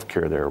deliver health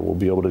care there. We'll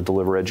be able to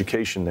deliver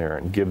education there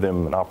and give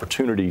them an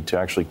opportunity to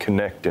actually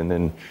connect and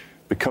then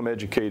become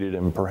educated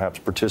and perhaps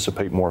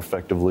participate more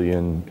effectively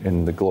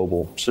in the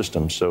global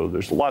system. So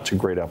there's lots of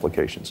great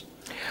applications.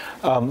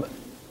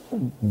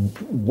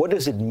 What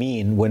does it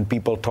mean when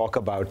people talk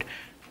about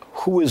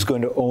who is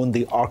going to own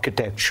the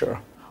architecture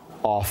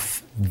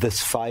of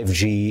this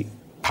 5G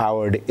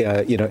powered,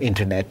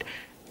 internet?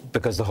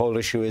 Because the whole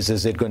issue is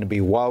it going to be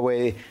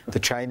Huawei, the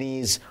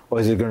Chinese,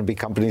 or is it going to be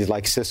companies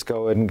like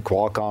Cisco and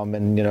Qualcomm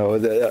and,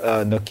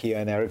 Nokia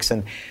and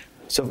Ericsson?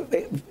 So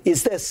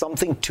is there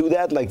something to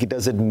that? Like,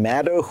 does it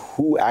matter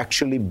who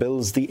actually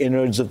builds the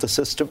innards of the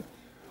system?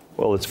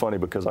 Well, it's funny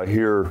because I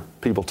hear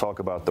people talk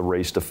about the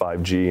race to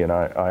 5G, and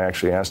I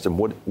actually asked them,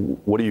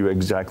 what do you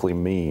exactly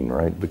mean,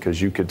 right? Because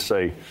you could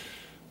say,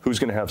 who's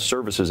going to have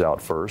services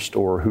out first,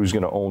 or who's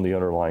going to own the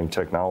underlying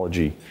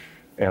technology?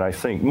 And I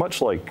think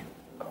much like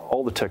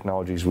all the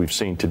technologies we've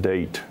seen to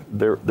date,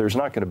 there's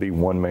not going to be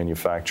one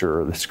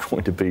manufacturer that's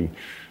going to be...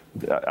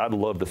 I'd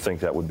love to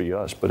think that would be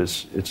us, but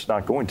it's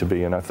not going to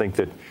be. And I think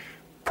that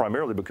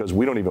primarily because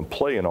we don't even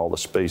play in all the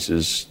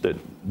spaces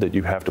that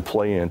you have to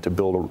play in to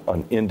build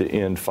an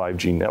end-to-end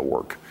 5G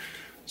network.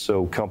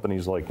 So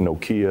companies like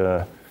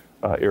Nokia,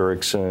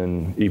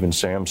 Ericsson, even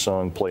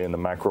Samsung play in the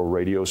macro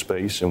radio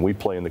space, and we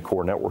play in the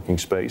core networking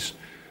space.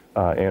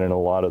 And in a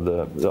lot of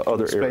the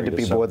other Explain areas. to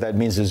people what that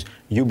means is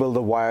you build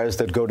the wires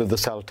that go to the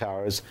cell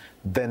towers,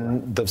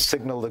 then the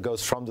signal that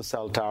goes from the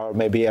cell tower,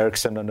 maybe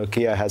Ericsson or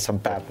Nokia has some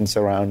patents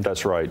around.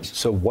 That's right.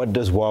 So what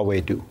does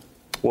Huawei do?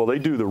 Well, they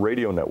do the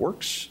radio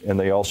networks, and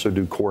they also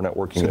do core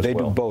networking as well. So they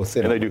do both.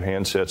 And they do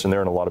handsets, and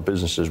they're in a lot of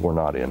businesses we're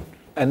not in.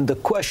 And the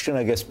question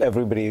I guess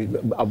everybody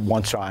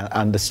wants to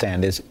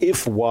understand is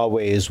if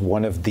Huawei is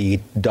one of the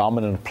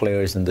dominant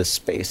players in this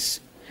space,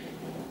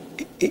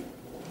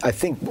 I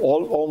think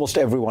almost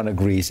everyone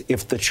agrees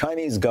if the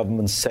Chinese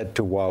government said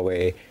to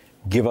Huawei,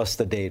 give us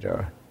the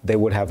data, they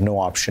would have no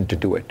option to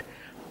do it.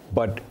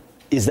 But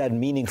is that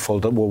meaningful?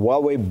 Will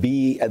Huawei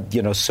be,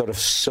 sort of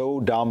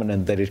so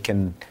dominant that it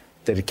can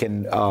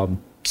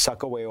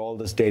suck away all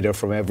this data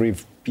from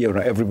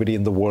everybody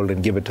in the world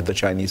and give it to the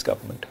Chinese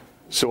government?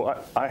 So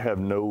I have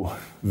no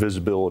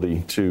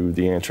visibility to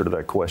the answer to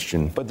that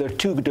question. But there are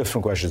two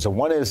different questions. So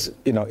one is,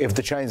 if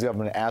the Chinese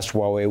government asked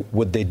Huawei,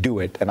 would they do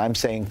it? And I'm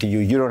saying to you,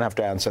 you don't have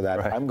to answer that.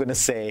 Right. I'm going to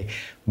say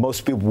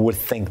most people would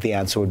think the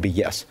answer would be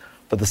yes.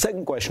 But the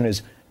second question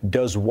is,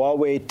 does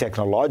Huawei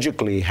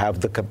technologically have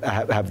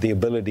the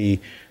ability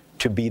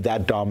to be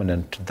that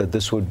dominant that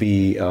this would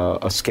be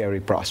a scary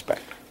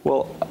prospect?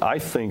 Well, I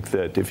think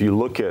that if you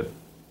look at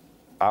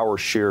our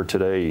share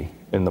today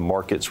in the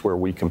markets where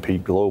we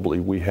compete globally,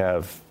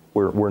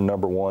 we're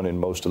number one in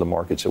most of the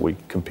markets that we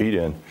compete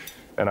in.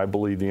 And I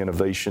believe the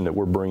innovation that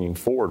we're bringing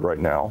forward right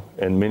now,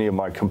 and many of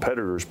my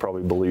competitors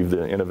probably believe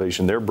the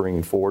innovation they're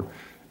bringing forward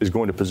is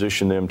going to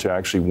position them to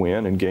actually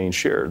win and gain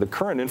share. The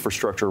current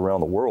infrastructure around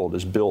the world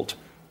is built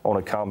on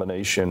a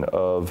combination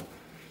of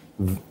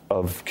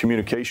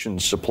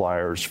communications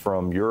suppliers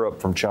from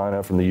Europe, from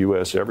China, from the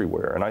U.S.,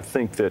 everywhere. And I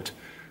think that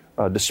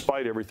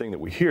despite everything that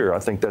we hear, I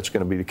think that's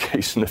going to be the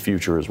case in the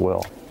future as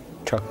well.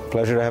 Chuck,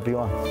 pleasure to have you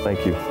on.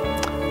 Thank you.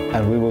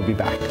 And we will be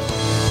back.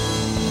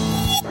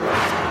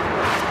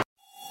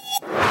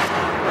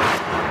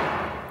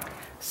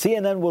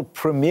 CNN will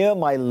premiere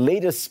my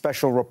latest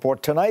special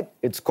report tonight.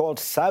 It's called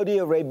Saudi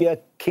Arabia,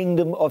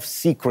 Kingdom of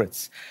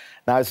Secrets.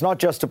 Now, it's not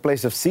just a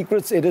place of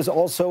secrets, it is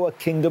also a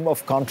kingdom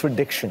of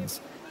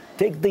contradictions.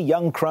 Take the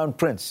young crown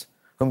prince,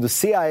 whom the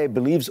CIA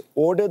believes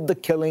ordered the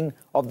killing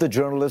of the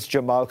journalist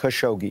Jamal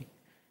Khashoggi.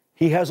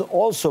 He has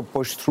also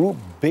pushed through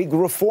big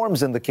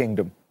reforms in the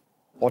kingdom.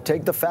 Or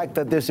take the fact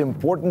that this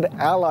important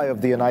ally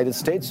of the United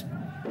States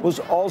was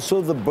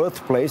also the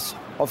birthplace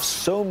of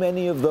so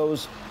many of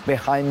those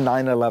behind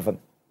 9/11.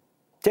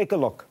 Take a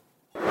look.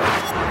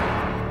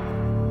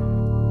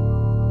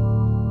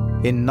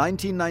 In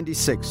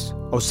 1996,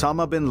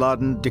 Osama bin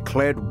Laden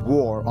declared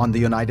war on the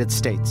United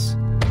States.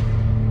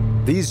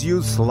 These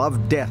youths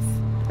love death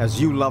as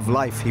you love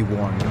life, he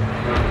warned.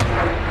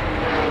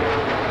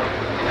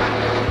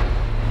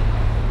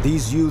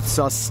 These youths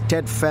are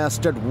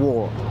steadfast at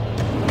war.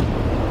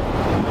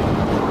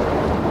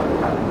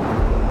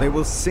 They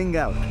will sing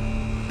out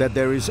that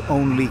there is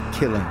only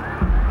killing.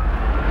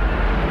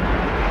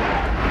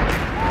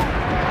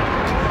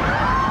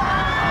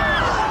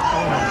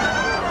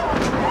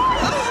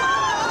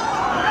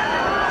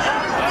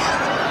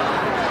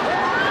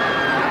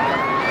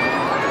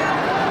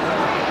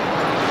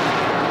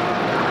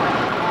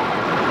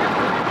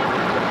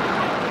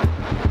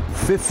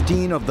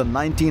 "15 of the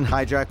 19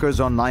 hijackers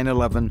on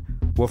 9/11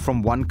 were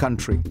from one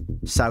country,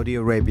 Saudi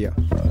Arabia.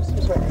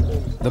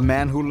 The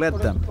man who led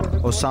them,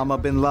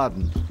 Osama bin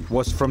Laden,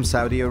 was from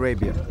Saudi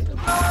Arabia.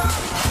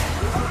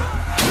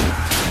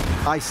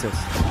 ISIS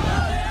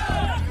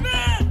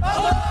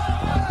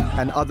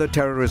and other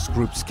terrorist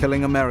groups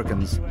killing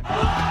Americans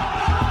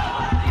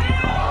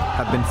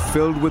have been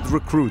filled with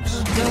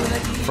recruits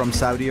from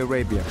Saudi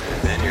Arabia.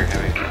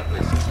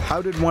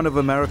 How did one of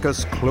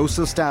America's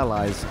closest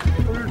allies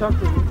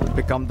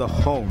become the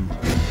home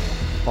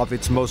of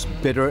its most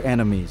bitter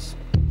enemies?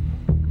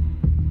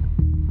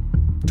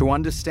 To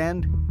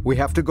understand, we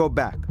have to go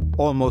back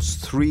almost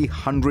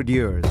 300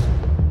 years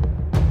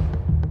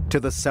to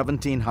the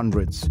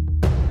 1700s.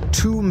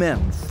 Two men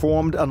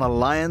formed an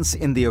alliance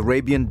in the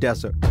Arabian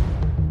desert,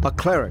 a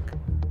cleric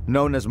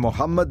known as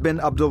Muhammad bin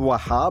Abdul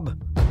Wahhab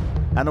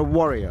and a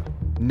warrior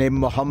named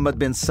Muhammad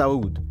bin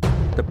Saud,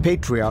 the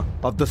patriarch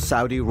of the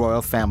Saudi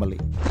royal family.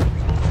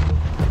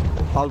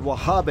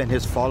 Al-Wahhab and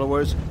his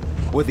followers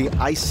were the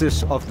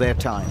ISIS of their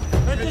time,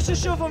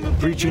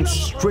 preaching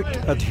strict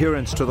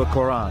adherence to the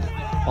Quran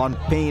on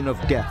pain of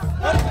death.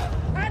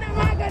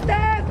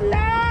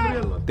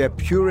 Their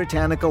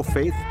puritanical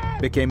faith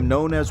became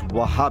known as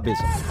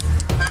Wahhabism.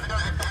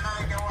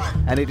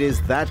 And it is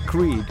that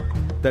creed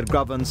that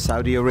governs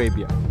Saudi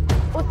Arabia.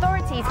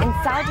 Authorities in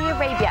Saudi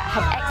Arabia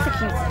have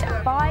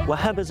executed 5...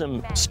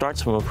 Wahhabism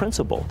starts from a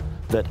principle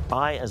that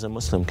I, as a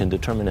Muslim, can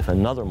determine if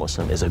another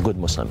Muslim is a good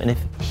Muslim. And if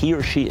he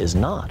or she is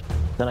not,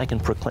 then I can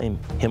proclaim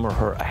him or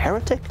her a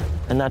heretic,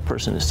 and that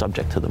person is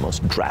subject to the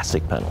most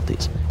drastic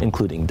penalties,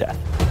 including death.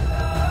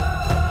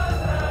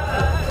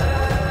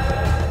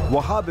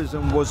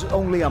 Wahhabism was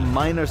only a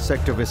minor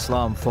sect of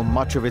Islam for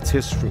much of its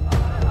history.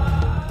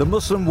 The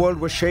Muslim world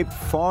was shaped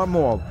far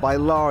more by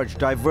large,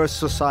 diverse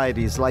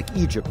societies like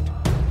Egypt.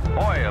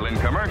 Oil in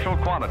commercial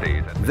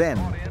quantities. Then,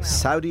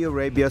 Saudi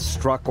Arabia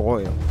struck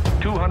oil.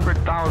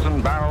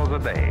 200,000 barrels a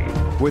day.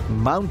 With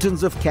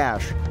mountains of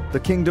cash, the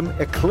kingdom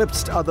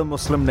eclipsed other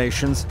Muslim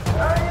nations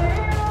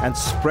and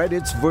spread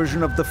its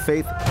version of the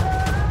faith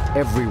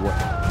everywhere.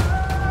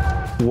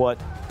 What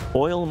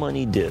oil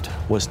money did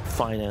was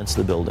finance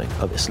the building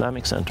of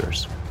Islamic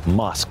centers,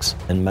 mosques,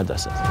 and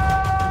madrasas,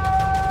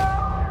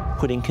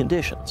 putting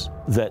conditions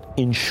that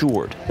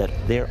ensured that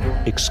their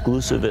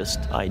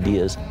exclusivist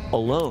ideas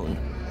alone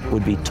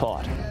would be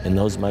taught in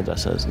those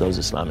madrasas, those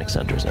Islamic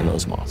centers, and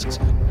those mosques.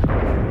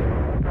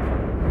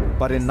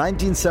 But in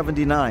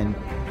 1979,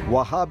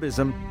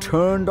 Wahhabism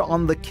turned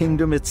on the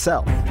kingdom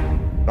itself.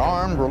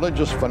 Armed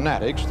religious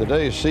fanatics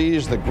today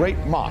seized the great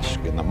mosque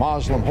in the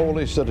Muslim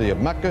holy city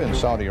of Mecca in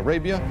Saudi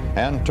Arabia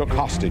and took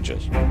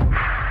hostages.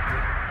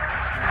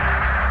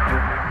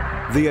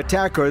 The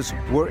attackers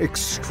were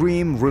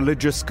extreme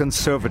religious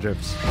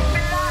conservatives.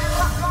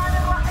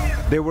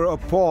 They were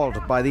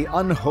appalled by the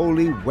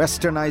unholy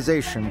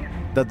westernization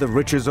that the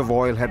riches of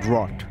oil had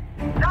wrought.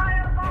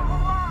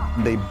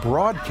 They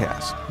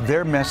broadcast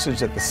their message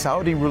that the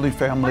Saudi ruling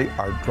family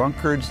are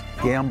drunkards,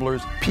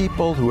 gamblers,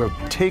 people who have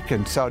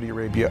taken Saudi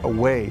Arabia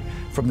away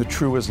from the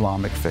true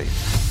Islamic faith.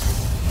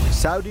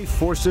 Saudi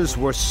forces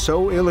were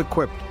so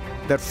ill-equipped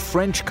that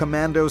French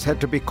commandos had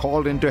to be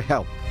called in to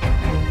help.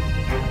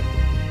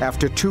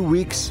 After 2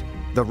 weeks,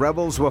 the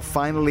rebels were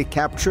finally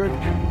captured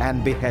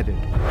and beheaded.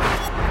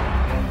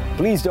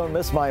 Please don't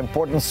miss my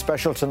important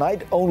special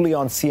tonight, only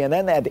on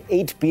CNN at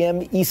 8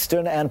 p.m.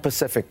 Eastern and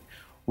Pacific.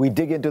 We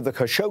dig into the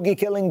Khashoggi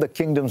killing, the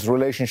kingdom's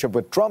relationship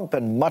with Trump,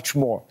 and much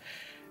more.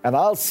 And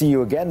I'll see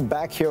you again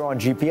back here on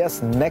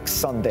GPS next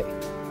Sunday.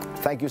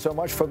 Thank you so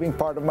much for being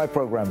part of my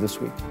program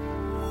this week.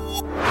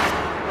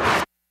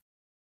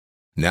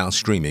 Now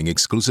streaming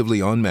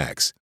exclusively on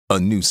Max, a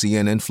new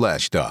CNN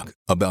flash doc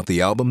about the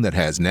album that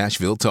has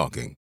Nashville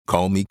talking,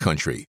 Call Me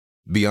Country.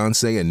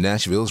 Beyonce and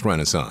Nashville's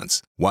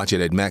Renaissance. Watch it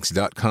at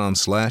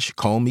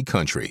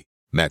max.com/callmecountry.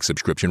 Max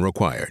subscription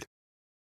required.